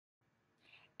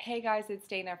Hey guys, it's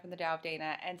Dana from the Tao of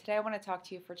Dana, and today I want to talk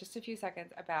to you for just a few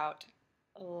seconds about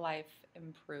life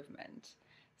improvement,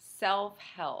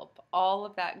 self-help, all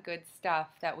of that good stuff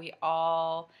that we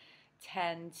all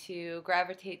tend to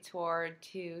gravitate toward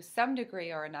to some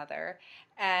degree or another.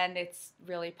 And it's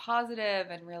really positive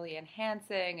and really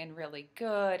enhancing and really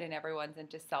good, and everyone's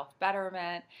into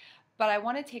self-betterment. But I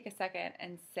want to take a second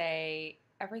and say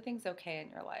everything's okay in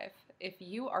your life. If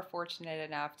you are fortunate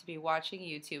enough to be watching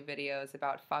YouTube videos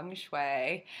about Feng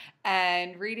Shui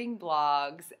and reading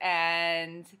blogs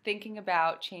and thinking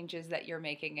about changes that you're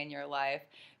making in your life,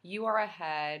 you are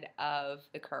ahead of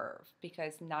the curve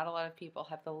because not a lot of people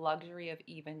have the luxury of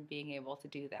even being able to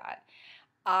do that.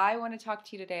 I want to talk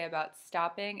to you today about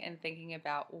stopping and thinking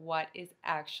about what is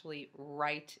actually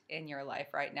right in your life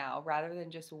right now rather than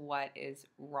just what is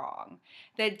wrong.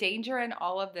 The danger in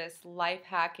all of this life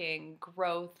hacking,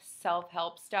 growth,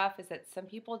 self-help stuff is that some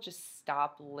people just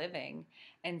stop living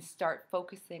and start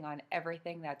focusing on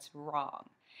everything that's wrong.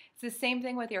 It's the same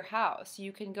thing with your house.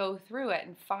 You can go through it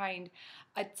and find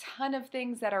a ton of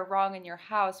things that are wrong in your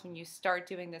house when you start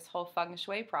doing this whole feng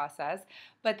shui process.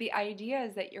 But the idea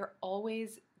is that you're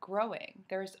always growing.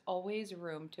 There's always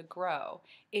room to grow.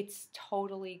 It's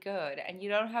totally good. And you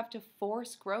don't have to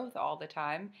force growth all the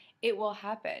time. It will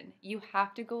happen. You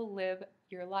have to go live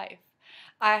your life.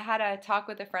 I had a talk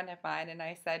with a friend of mine and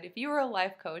I said, if you were a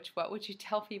life coach, what would you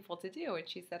tell people to do? And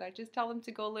she said, I just tell them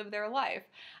to go live their life.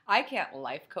 I can't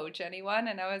life coach anyone.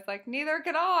 And I was like, neither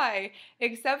can I,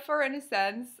 except for in a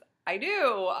sense, I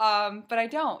do, but I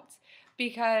don't.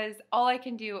 Because all I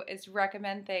can do is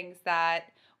recommend things that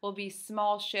will be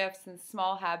small shifts and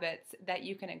small habits that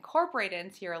you can incorporate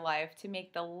into your life to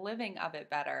make the living of it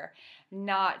better,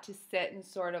 not to sit and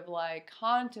sort of like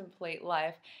contemplate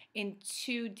life in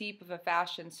too deep of a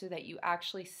fashion so that you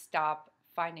actually stop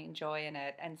finding joy in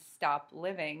it and stop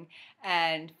living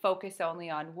and focus only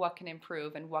on what can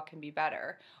improve and what can be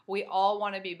better. We all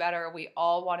want to be better. We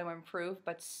all want to improve,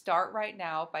 but start right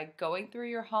now by going through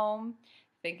your home,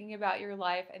 thinking about your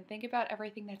life, and think about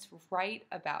everything that's right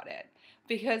about it.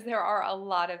 Because there are a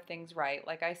lot of things right.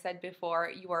 Like I said before,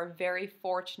 you are very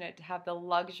fortunate to have the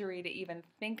luxury to even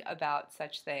think about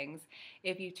such things.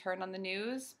 If you turn on the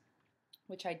news,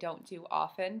 which I don't do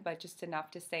often, but just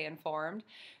enough to stay informed,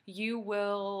 you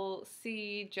will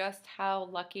see just how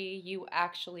lucky you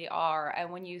actually are.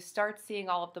 And when you start seeing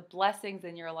all of the blessings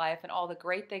in your life and all the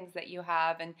great things that you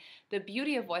have and the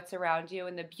beauty of what's around you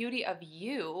and the beauty of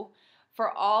you for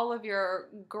all of your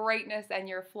greatness and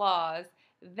your flaws,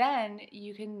 then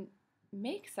you can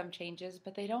make some changes,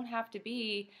 but they don't have to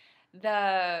be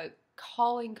the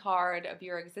calling card of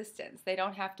your existence. They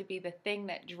don't have to be the thing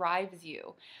that drives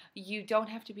you. You don't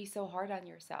have to be so hard on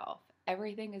yourself.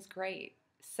 Everything is great.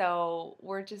 So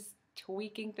we're just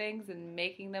tweaking things and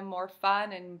making them more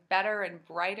fun and better and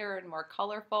brighter and more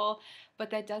colorful, but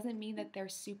that doesn't mean that they're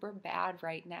super bad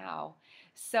right now.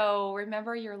 So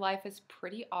remember, your life is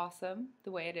pretty awesome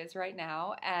the way it is right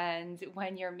now, and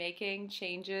when you're making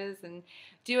changes and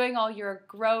doing all your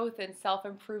growth and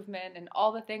self-improvement and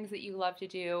all the things that you love to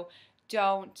do,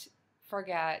 don't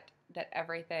forget that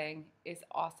everything is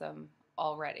awesome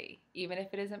already. Even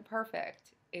if it isn't perfect,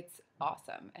 it's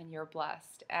awesome and you're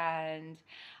blessed. And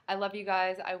I love you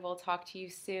guys. I will talk to you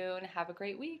soon. Have a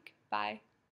great week. Bye.